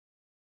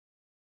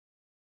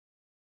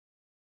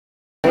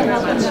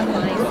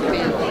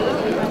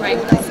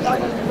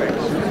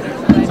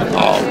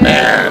Oh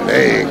man,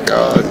 there you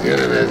go.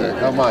 Univision.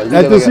 Come on.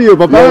 Nice to see you,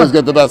 Papa. You always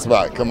get the best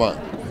spot. Come on.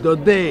 The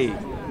day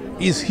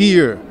is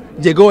here.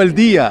 Llegó el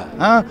día.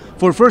 Huh?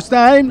 For first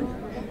time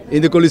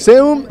in the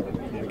Coliseum,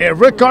 a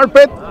red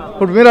carpet.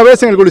 Por primera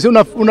vez en el Coliseo,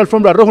 una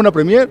alfombra roja, una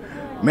premiere.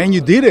 Man,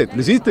 you did it.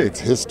 Lo hiciste. It's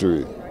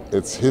history.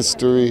 It's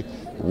history.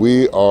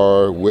 We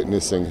are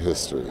witnessing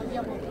history.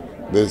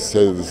 This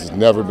has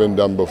never been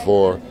done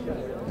before.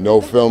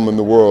 No film in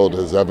the world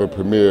has ever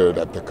premiered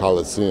at the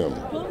Coliseum.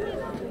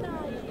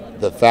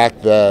 The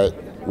fact that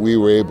we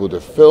were able to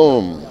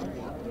film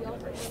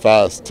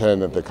Fast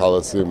 10 at the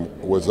Coliseum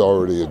was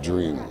already a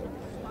dream.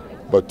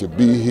 But to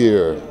be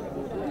here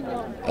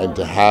and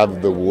to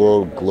have the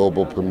world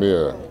global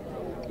premiere,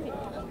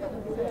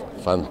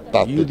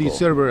 fantástico. You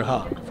deserve a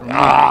hug.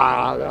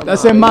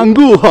 That's a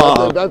Mangú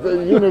hug. That's a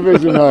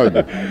Univision hug.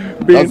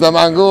 That's a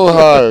Mangú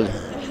hug.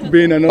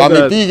 Pa'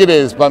 mi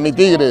tigres, pa' mi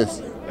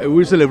tigres.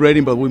 We're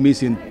celebrating, but we're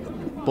missing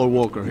Paul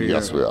Walker here.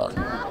 Yes, we are.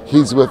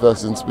 He's with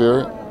us in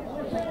spirit,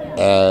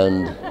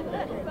 and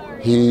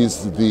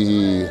he's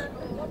the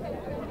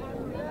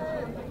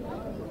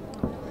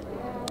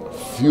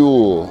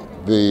fuel,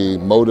 the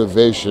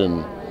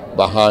motivation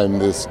behind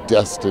this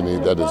destiny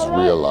that is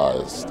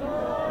realized.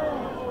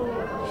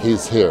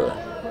 He's here.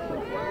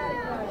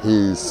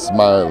 He's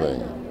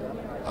smiling.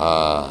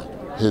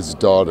 His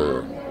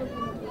daughter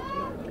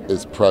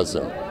is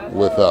present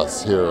with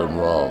us here in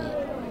Rome.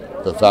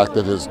 The fact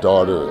that his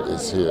daughter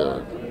is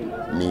here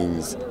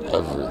means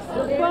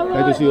everything.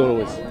 Nice to see you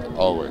always.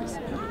 Always.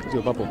 Sí,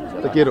 papo.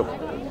 Te quiero.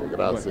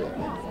 Gracias.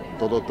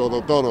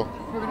 Todo.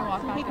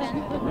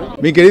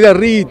 Mi querida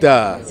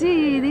Rita.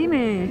 Sí,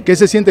 dime. ¿Qué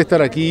se siente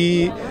estar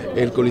aquí,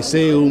 el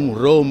Coliseum,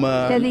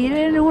 Roma? Te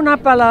diré en una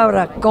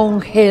palabra,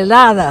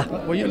 congelada.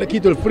 Pues yo le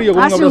quito el frío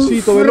con Hace un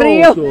abracito un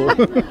frío, veloso.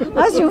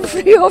 Hace un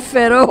frío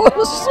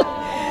feroz.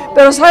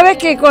 Pero sabes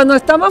que cuando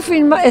estaban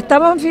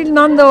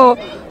filmando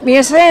mi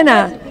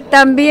escena,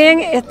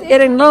 también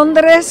era en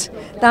Londres,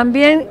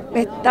 también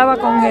estaba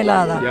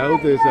congelada. Ya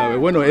usted sabe.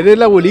 Bueno, eres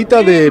la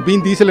abuelita de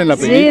Vin Diesel en la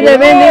película. Sí, de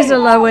Vin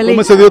Diesel, la abuelita.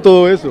 ¿Cómo se dio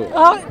todo eso?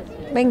 Oh,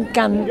 me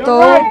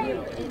encantó.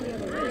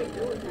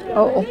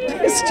 Oh,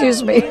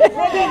 excuse me.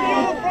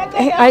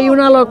 Hay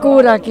una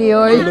locura aquí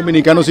hoy.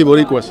 Dominicanos y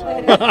boricuas.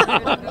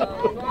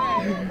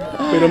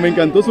 Pero me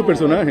encantó su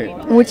personaje.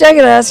 Muchas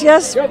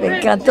gracias. Me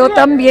encantó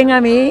también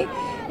a mí.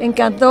 Me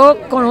encantó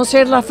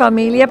conocer la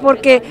familia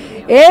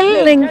porque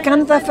él le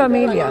encanta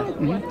familia.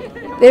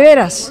 De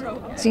veras,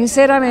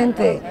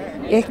 sinceramente.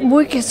 Es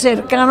muy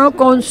cercano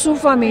con su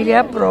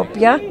familia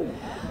propia.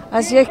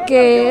 Así es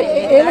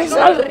que él es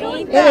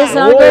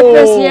algo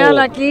especial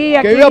aquí.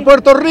 ¡Que viva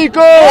Puerto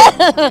Rico!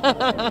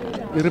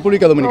 Y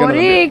República Dominicana.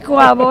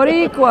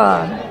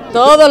 Boricua.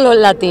 Todos los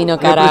latinos,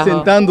 carajo.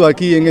 Representando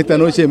aquí en esta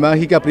noche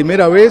mágica,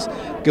 primera vez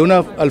que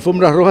una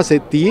alfombra roja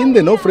se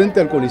tiende, ¿no?, frente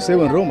al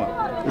Coliseo en Roma.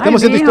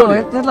 Estamos haciendo historia.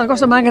 Esta es la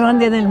cosa más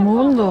grande del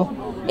mundo.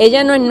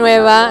 Ella no es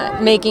nueva,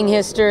 making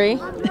history.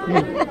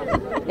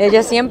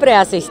 Ella siempre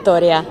hace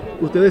historia.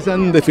 Ustedes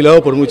han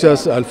desfilado por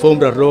muchas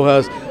alfombras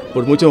rojas,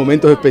 por muchos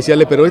momentos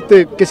especiales, pero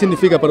 ¿qué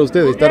significa para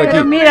ustedes estar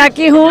aquí? Mira,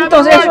 aquí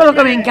juntos, eso es lo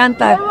que me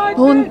encanta,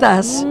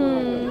 juntas.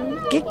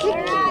 ¿Qué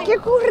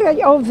ocurre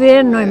allá?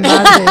 No en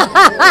balde.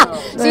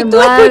 Si tú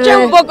escuchas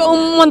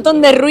un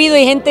montón de ruido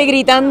y gente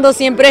gritando,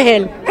 siempre es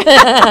él.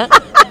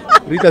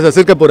 Rita, se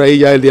acerca por ahí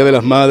ya el Día de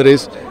las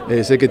Madres.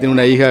 Sé que tiene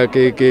una hija.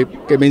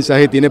 ¿Qué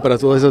mensaje tiene para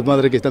todas esas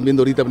madres que están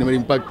viendo ahorita Primer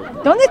Impacto?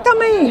 ¿Dónde está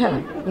mi hija?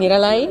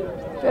 Mírala ahí.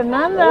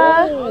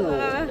 Fernanda.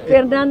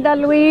 Fernanda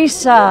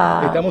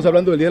Luisa. Estamos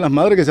hablando del Día de las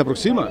Madres que se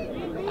aproxima.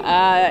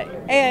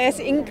 Es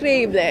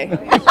increíble.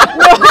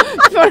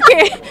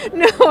 Porque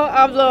no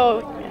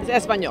hablo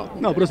español.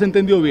 No, pero se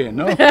entendió bien,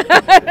 ¿no?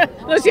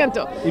 Lo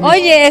siento.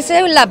 Oye, esa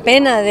es la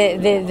pena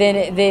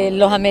de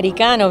los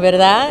americanos,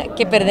 ¿verdad?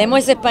 Que perdemos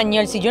ese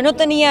español. Si yo no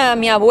tenía a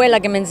mi abuela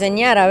que me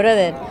enseñara,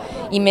 brother,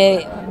 y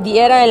me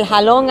diera el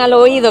jalón al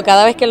oído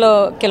cada vez que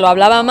lo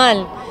hablaba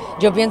mal,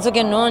 yo pienso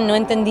que no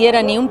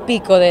entendiera ni un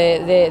pico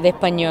de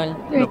español.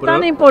 Es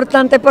tan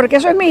importante porque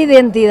eso es mi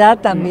identidad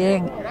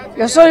también.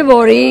 Yo soy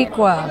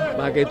boricua.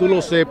 Para que tú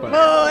lo sepas.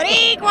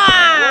 ¡Boricua!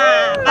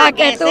 Para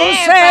que tú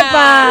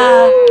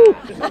sepas.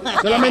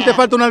 Solamente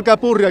falta una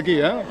alcapurria aquí,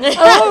 ¿eh?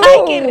 ¡Ay,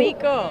 qué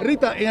rico!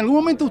 Rita, ¿en algún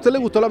momento a usted le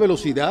gustó la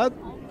velocidad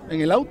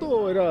en el auto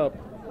o era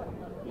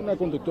una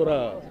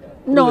conductora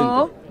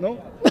No. ¿No?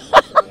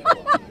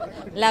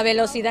 La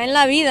velocidad en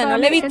la vida, ¿no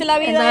le viste la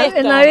vida a esta?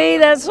 En la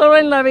vida, solo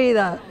en la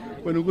vida.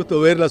 Bueno, un gusto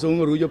verla, son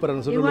un orgullo para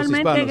nosotros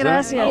Igualmente, los hispanos.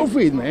 gracias.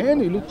 Outfit,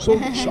 man, you look so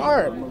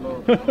sharp.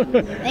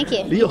 Thank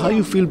you. Leo, how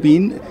you feel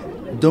being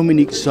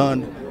Dominic's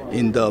son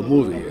in the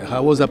movie?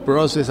 How was the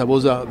process?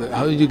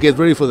 How did you get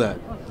ready for that?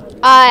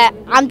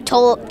 I'm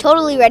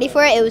totally ready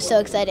for it. It was so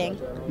exciting.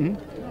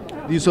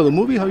 You saw the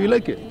movie? How you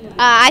like it?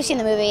 I've seen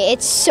the movie.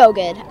 It's so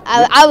good.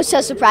 I was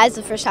so surprised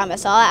the first time I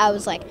saw it. I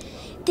was like,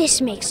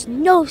 this makes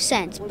no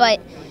sense. But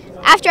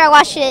after I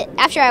watched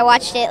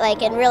it,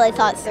 like, and really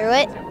thought through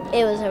it,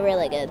 it was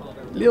really good.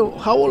 Leo,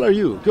 how old are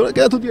you? ¿Qué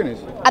edad tú tienes?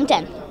 I'm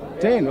 10.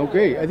 10,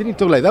 okay. I didn't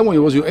talk like that when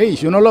you was your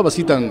age. Yo no hablaba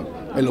así tan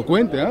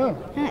elocuente, ¿ah?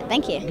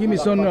 Thank you. Give me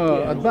some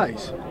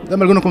advice.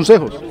 Dame algunos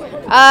consejos.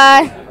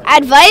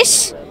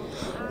 Advice?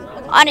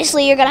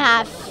 Honestly, you're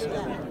gonna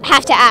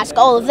have to ask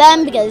all of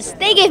them because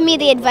they give me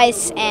the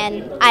advice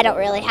and I don't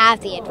really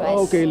have the advice.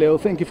 Okay, Leo,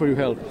 thank you for your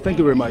help. Thank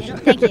you very much.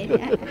 Thank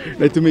you.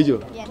 Nice to meet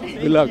you. Yeah.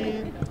 Good luck.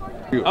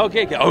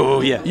 Okay. Oh,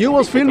 yeah. You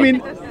was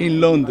filming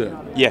in London,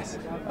 Yes.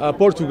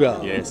 Portugal,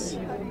 Yes.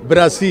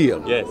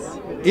 Brazil, Yes.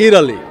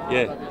 Italy.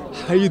 Yeah.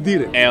 How you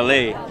did it?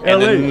 LA.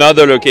 And LA.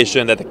 another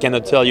location that I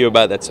cannot tell you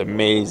about that's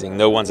amazing.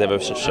 No one's ever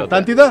shot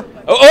that. Atlantida?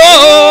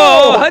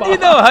 Oh! How do you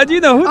know? How do you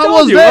know? Who I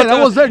told was you? there. What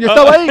I was there. Yo the-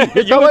 estaba ahí.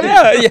 Yo You estaba were ahí.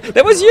 there. Yeah,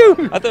 that was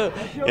you. I thought,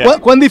 yeah.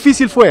 ¿Cuán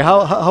difícil fue?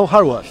 How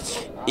hard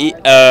was?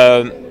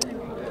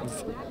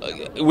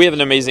 We have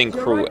an amazing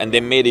crew, and they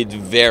made it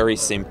very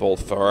simple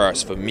for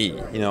us, for me.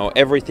 You know,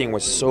 everything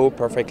was so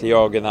perfectly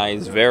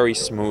organized, very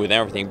smooth, and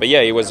everything. But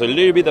yeah, it was a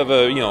little bit of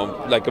a,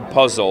 like a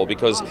puzzle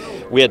because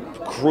we had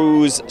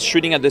crews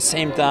shooting at the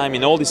same time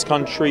in all these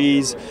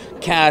countries,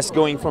 cast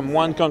going from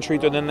one country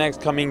to the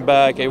next, coming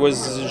back. It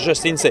was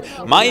just insane.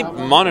 My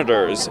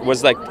monitors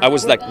was like I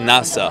was like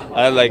NASA.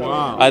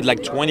 I had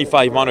like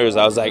 25 monitors.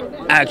 I was like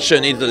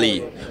action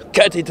Italy,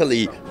 cut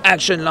Italy,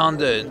 action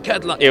London,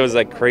 cut London. It was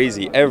like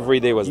crazy. Every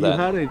day was You that.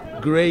 had a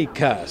great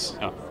cast.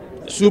 Oh,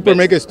 Super the best.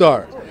 mega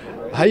star.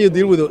 How you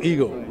deal with the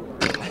ego?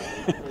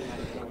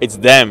 It's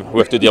them who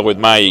have to deal with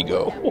my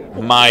ego.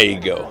 My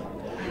ego.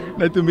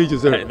 Nice to meet you,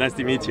 sir. Hey, nice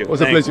to meet you. It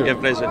was a Thanks. pleasure. Yeah,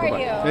 pleasure.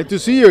 Bye-bye. Nice to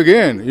see you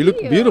again. You look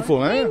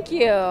beautiful, eh? Thank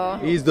you.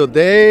 It's the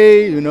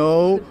day,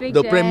 Big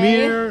the day.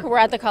 premiere. We're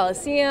at the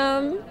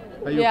Coliseum.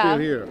 How you feel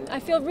here? I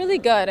feel really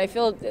good. I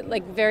feel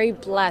like very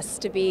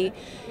blessed to be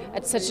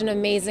at such an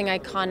amazing,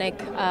 iconic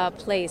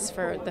place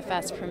for the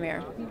fest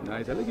premiere.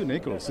 Nice. I like your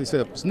necklace. It's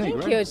a snake,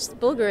 Thank right? you. It's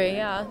bulgari,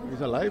 yeah.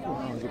 It's alive?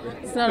 Oh, it's okay.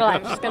 It's not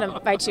alive. It's gonna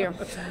bite you.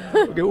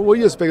 Okay, what do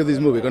you expect of this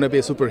movie? Gonna be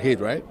a super hit,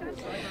 right?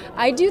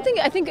 I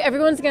think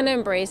everyone's going to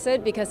embrace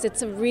it because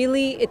it's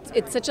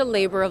it's such a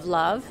labor of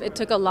love. It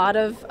took a lot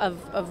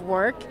of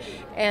work,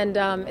 and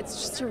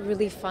it's just a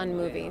really fun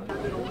movie.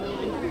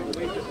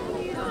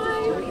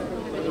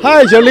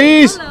 Hi,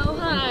 Jalise. Hello,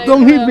 hi.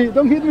 Don't hit me.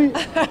 Don't hit me.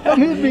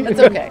 Don't hit me. It's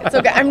okay. It's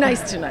okay. I'm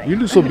nice tonight. You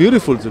look so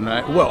beautiful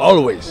tonight. Well,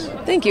 always.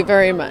 Thank you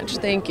very much.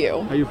 Thank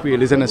you. How you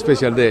feel? It's a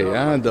special day,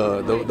 huh?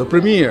 The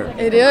premiere.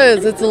 It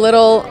is. It's a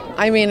little.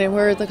 I mean,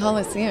 we're at the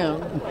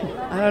Coliseum.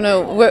 I don't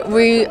know.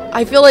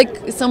 I feel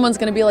like someone's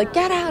going to be like,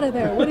 "Get out of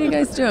there! What are you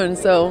guys doing?"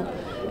 So,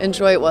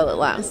 enjoy it while it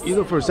lasts. It's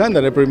the first time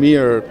that a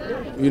premiere,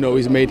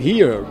 is made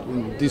here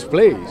in this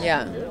place.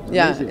 Yeah.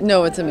 Amazing.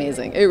 No, it's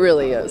amazing. It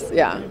really is.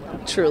 Yeah.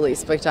 Truly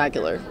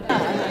spectacular.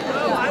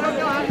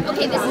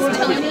 Okay, this is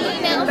Tony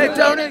now. Hey,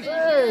 Tony.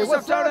 Hey,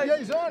 what's up,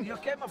 Jason? You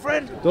okay, my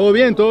friend? Todo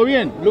bien, todo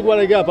bien. Look what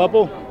I got,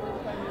 Papo.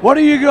 What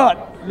do you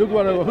got? Look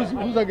what I got.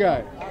 Who's that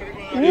guy?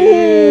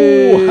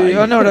 Hey,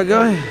 I know that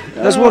guy.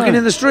 That's walking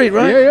in the street,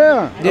 right?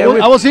 Yeah. Yeah,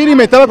 I was eating,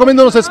 me estaba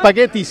comiendo unos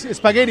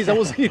spaghettis. I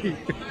was eating.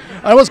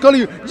 I was calling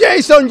you,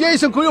 Jason,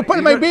 could you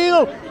pay my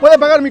bill? Puede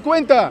pagar mi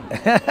cuenta.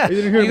 You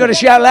didn't hear You got to me.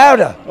 shout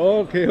louder.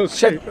 Okay.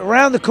 Check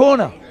around the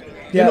corner.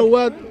 You know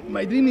what?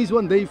 My dream is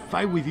one day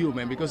fight with you,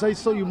 man, because I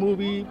saw your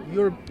movie.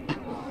 You're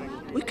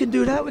We can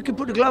do that. We can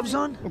put the gloves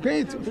on.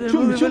 okay.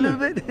 Move a little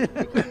bit.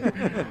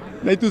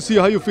 Nice to see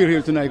you. How you feel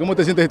here tonight? ¿Cómo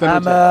te sientes esta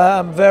noche?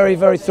 I'm very,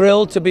 very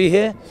thrilled to be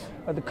here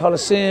at the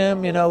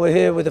Coliseum. We're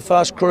here with the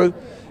Fast crew.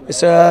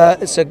 It's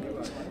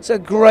a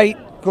great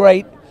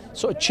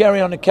sort of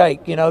cherry on the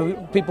cake.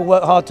 People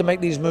work hard to make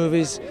these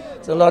movies.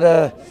 It's a lot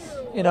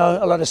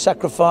of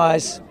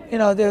sacrifice.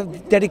 They're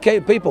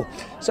dedicated people.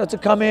 So to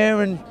come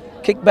here and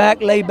kick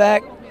back, lay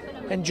back,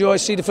 enjoy,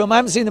 see the film. I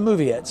haven't seen the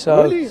movie yet.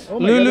 So Really? Oh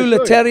my Lulu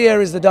God, sorry.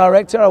 Leterrier is the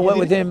director. I worked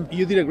with him.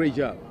 You did a great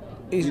job.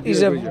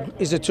 He's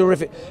a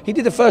terrific. He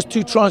did the first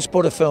 2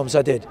 Transporter films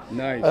I did.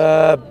 Nice.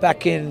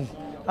 Back in,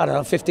 I don't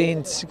know,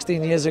 15,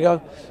 16 years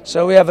ago.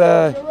 So we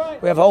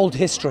have old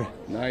history.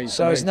 Nice.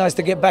 So it's nice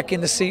to get back in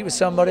the seat with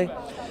somebody.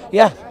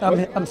 Yeah,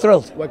 I'm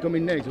thrilled. What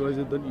coming next? What is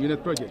it? The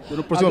unit project?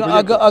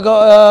 I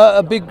got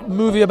a big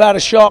movie about a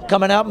shark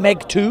coming out,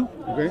 Meg 2.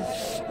 Okay.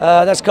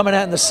 That's coming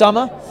out in the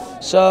summer.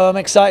 So I'm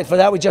excited for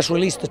that. We just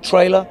released the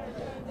trailer.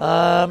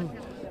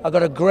 I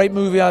got a great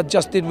movie I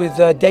just did with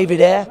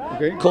David Ayer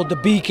called The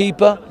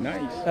Beekeeper.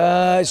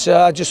 Nice.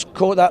 I just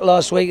caught that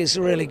last week. It's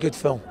a really good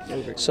film.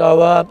 Okay.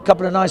 So a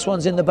couple of nice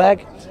ones in the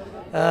bag.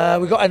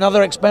 We got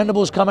another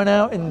Expendables coming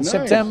out in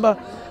September.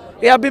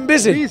 Yeah, I've been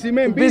busy. Busy,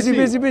 man. Busy.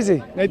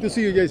 Nice to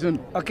see you, Jason.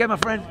 Okay, my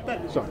friend.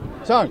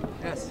 Son.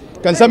 Yes.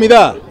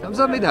 감사합니다.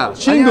 감사합니다.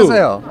 친구.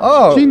 안녕하세요.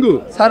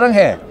 친구.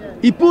 사랑해.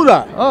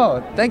 이쁘다.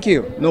 Oh, thank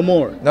you. No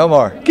more. No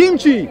more.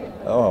 Kimchi.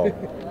 Oh.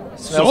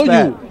 Smells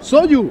bad.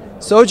 Soju.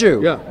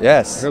 Soju. Yeah.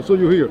 Yes. I have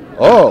soju here.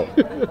 Oh,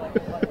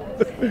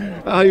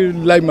 How you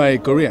like my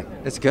Korean?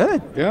 it's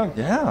good. Yeah.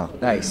 Yeah.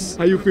 Nice.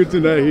 How you feel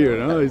tonight here?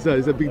 Huh? It's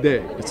a big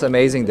day. It's an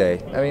amazing day.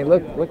 I mean,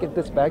 look at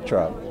this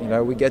backdrop.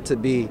 We get to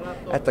be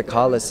at the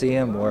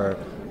Coliseum where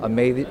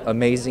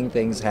amazing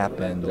things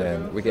happened,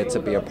 and we get to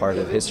be a part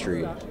of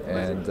history,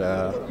 and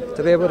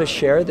to be able to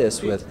share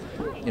this with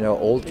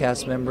old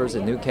cast members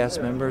and new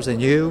cast members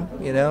and you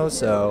know,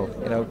 so,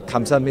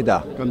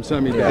 감사합니다.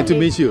 감사합니다. Nice to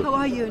meet you. How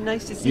are you?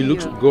 Nice to see you. You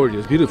look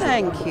gorgeous, beautiful.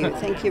 Thank you How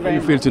very you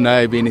much. feel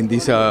tonight being in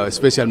this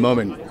special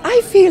moment?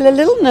 I feel a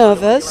little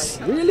nervous.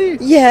 Really?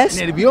 Yes.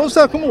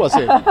 ¿Nerviosa? ¿Cómo va a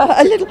ser?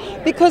 A little,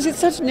 because it's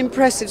such an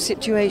impressive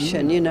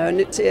situation,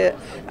 and it's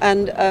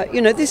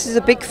this is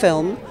a big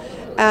film,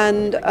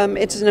 and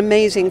it's an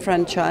amazing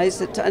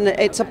franchise, and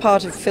it's a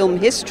part of film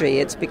history.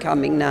 It's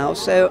becoming now,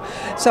 so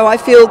I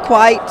feel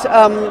quite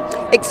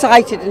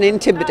excited and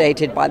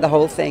intimidated by the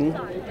whole thing.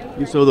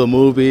 You saw the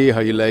movie,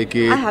 how you like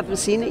it? I haven't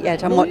seen it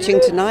yet. I'm watching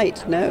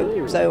tonight.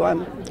 No, so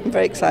I'm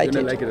very excited.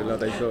 I like it a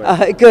lot. I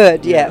saw it.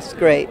 Good. Yes,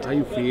 great. How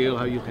you feel?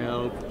 How you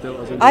help? Tell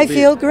us a little I bit.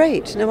 feel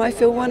great. No, I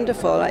feel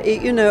wonderful.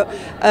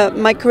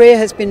 My career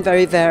has been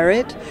very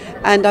varied,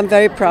 and I'm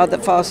very proud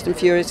that Fast and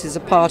Furious is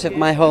a part of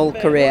my whole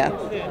career.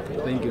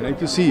 Thank you. Nice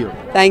to see you.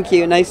 Thank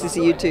you. Nice to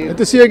see you too. Nice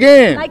to see you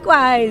again.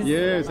 Likewise.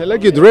 Yes, I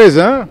like your dress,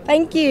 huh?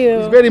 Thank you.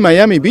 It's very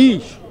Miami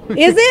Beach.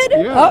 Is it?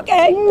 Yeah.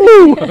 Okay.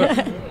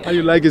 How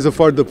you like it so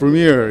far the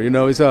premiere?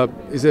 It's a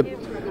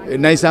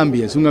nice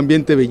ambience, un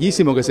ambiente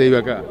bellísimo que se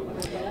vive acá.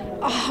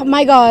 Oh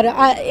my God,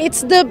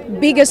 it's the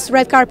biggest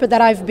red carpet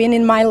that I've been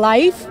in my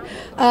life.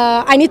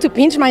 I need to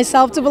pinch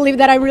myself to believe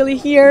that I'm really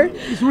here.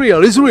 It's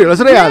real, it's real.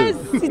 Yes,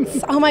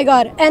 oh my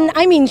God. And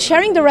I mean,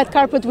 sharing the red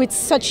carpet with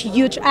such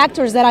huge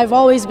actors that I've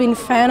always been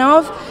fan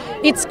of,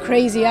 it's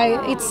crazy.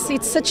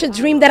 It's such a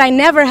dream that I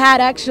never had,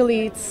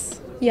 actually.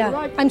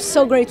 Yeah, I'm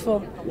so grateful.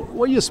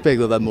 What do you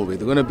expect of that movie?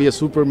 It's going to be a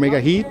super mega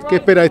hit? ¿Qué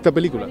espera esta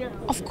película?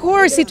 Of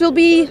course, it will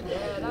be,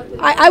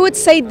 I would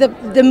say,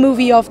 the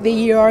movie of the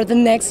year or the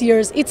next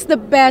years. It's the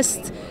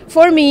best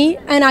for me,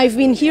 and I've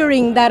been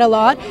hearing that a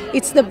lot.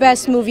 It's the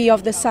best movie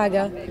of the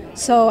saga.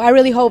 So I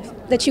really hope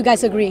that you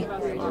guys agree.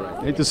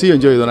 Nice to see you.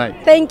 Enjoy the night.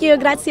 Thank you.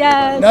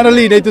 Gracias.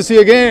 Natalie, nice to see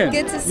you again.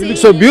 Good to see you. You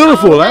look so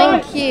beautiful, huh?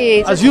 Thank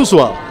you. As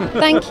usual.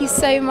 Thank you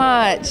so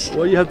much.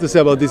 What do you have to say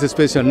about this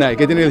special night?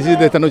 ¿Qué tiene que decir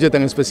de esta noche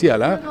tan especial?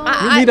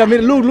 Mira,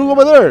 look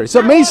over there. It's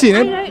amazing,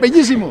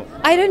 bellísimo.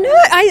 I don't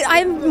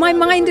know. My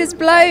mind is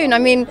blown. I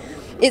mean,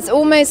 it's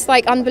almost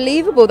like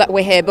unbelievable that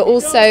we're here, but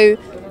also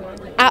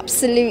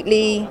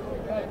absolutely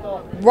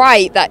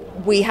right that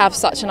we have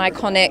such an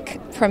iconic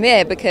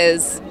premiere,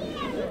 because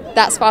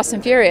that's Fast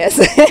and Furious.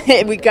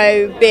 We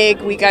go big,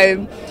 we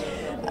go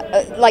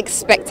like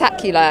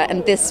spectacular,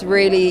 and this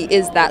really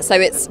is that. So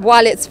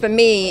while it's for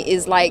me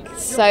is like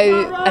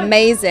so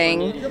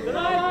amazing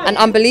and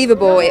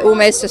unbelievable, it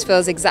almost just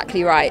feels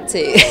exactly right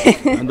too.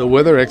 And the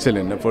weather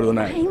excellent for the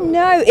night. I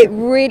know, it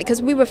really,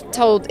 because we were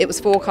told it was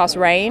forecast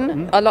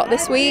rain a lot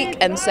this week,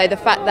 and so the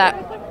fact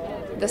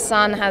that the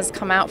sun has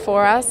come out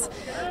for us,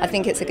 I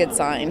think it's a good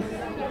sign.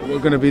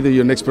 What's going to be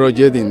your next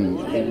project?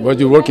 In what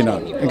you're working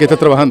on? ¿En qué estás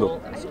trabajando?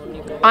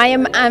 I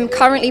am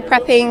currently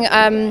prepping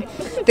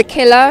The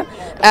Killer,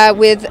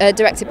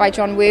 directed by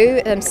John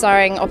Woo,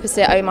 starring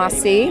opposite Omar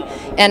Sy,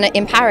 and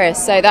in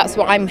Paris. So that's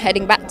what I'm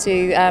heading back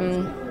to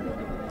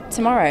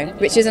tomorrow,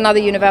 which is another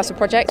Universal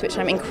project, which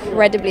I'm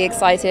incredibly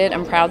excited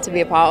and proud to be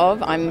a part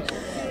of.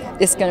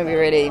 It's going to be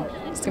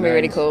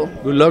really cool.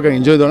 Good luck and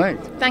enjoy the night.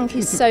 Thank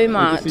you so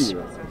much.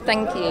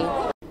 Thank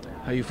you.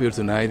 How you feel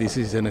tonight? This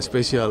is a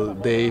special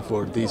day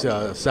for this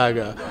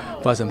saga,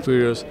 Fast and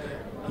Furious.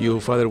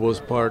 Your father was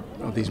part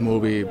of this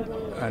movie,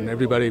 and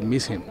everybody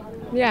miss him.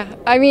 Yeah,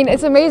 I mean,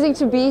 it's amazing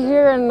to be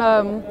here and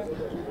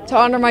to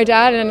honor my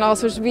dad, and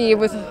also to be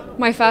with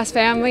my Fast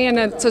family, and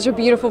it's such a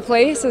beautiful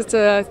place. It's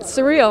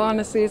surreal,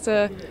 honestly. It's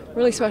a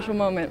really special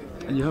moment.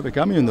 And you have a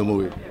cameo in the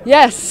movie.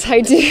 Yes,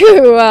 I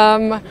do.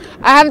 I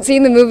haven't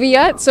seen the movie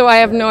yet, so I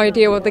have no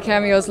idea what the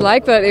cameo is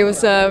like, but it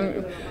was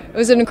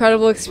an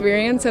incredible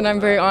experience, and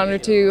I'm very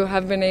honored to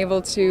have been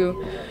able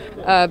to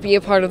be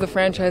a part of the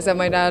franchise that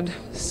my dad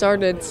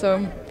started.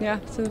 So yeah.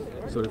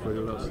 Sorry for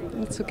your loss.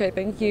 It's okay.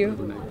 Thank you.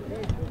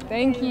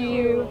 Thank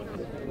you.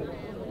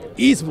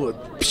 Eastwood.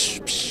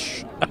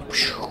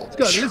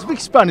 Let's speak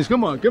Spanish.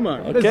 Come on.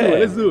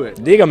 Let's do it.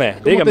 Dígame.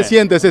 ¿Cómo te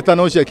sientes esta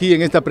noche aquí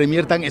en esta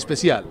premier tan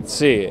especial?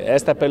 Sí,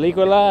 esta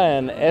película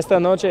en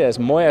esta noche es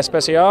muy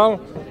especial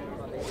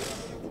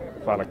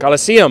para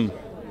Coliseum.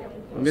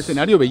 Un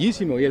escenario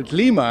bellísimo y el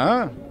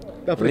clima,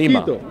 Está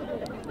fresquito.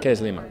 ¿Qué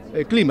es Lima?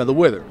 El clima, the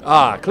weather.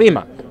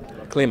 Clima.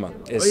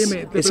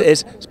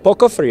 Es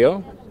poco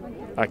frío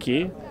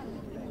aquí,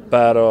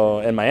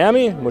 pero en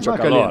Miami mucho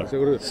calor.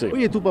 Sí.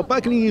 Oye, tu papá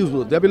Clint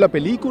Eastwood, ¿ya vio la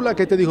película?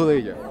 ¿Qué te dijo de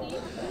ella?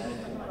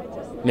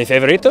 ¿Mi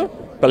favorito?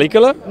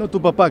 ¿Película? No,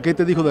 tu papá, ¿qué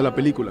te dijo de la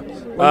película?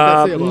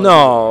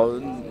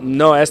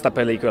 No esta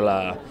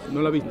película.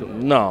 ¿No la has visto?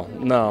 No.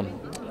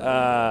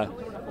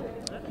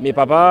 Mi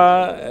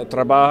papá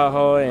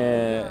trabajó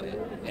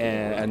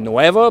en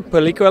nueva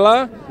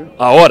película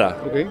ahora.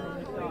 Okay.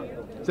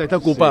 O sea, está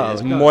ocupado.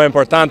 Sí, es muy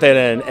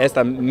importante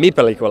en mi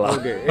película.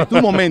 Okay. Es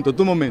tu momento.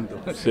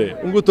 Sí.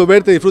 Un gusto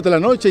verte, disfruta la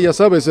noche, ya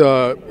sabes,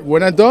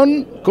 when I'm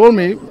done, call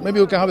me, maybe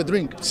we can have a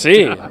drink.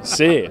 Sí.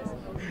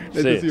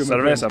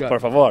 Cerveza, por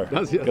favor.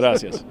 Gracias.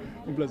 Gracias.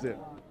 Un placer.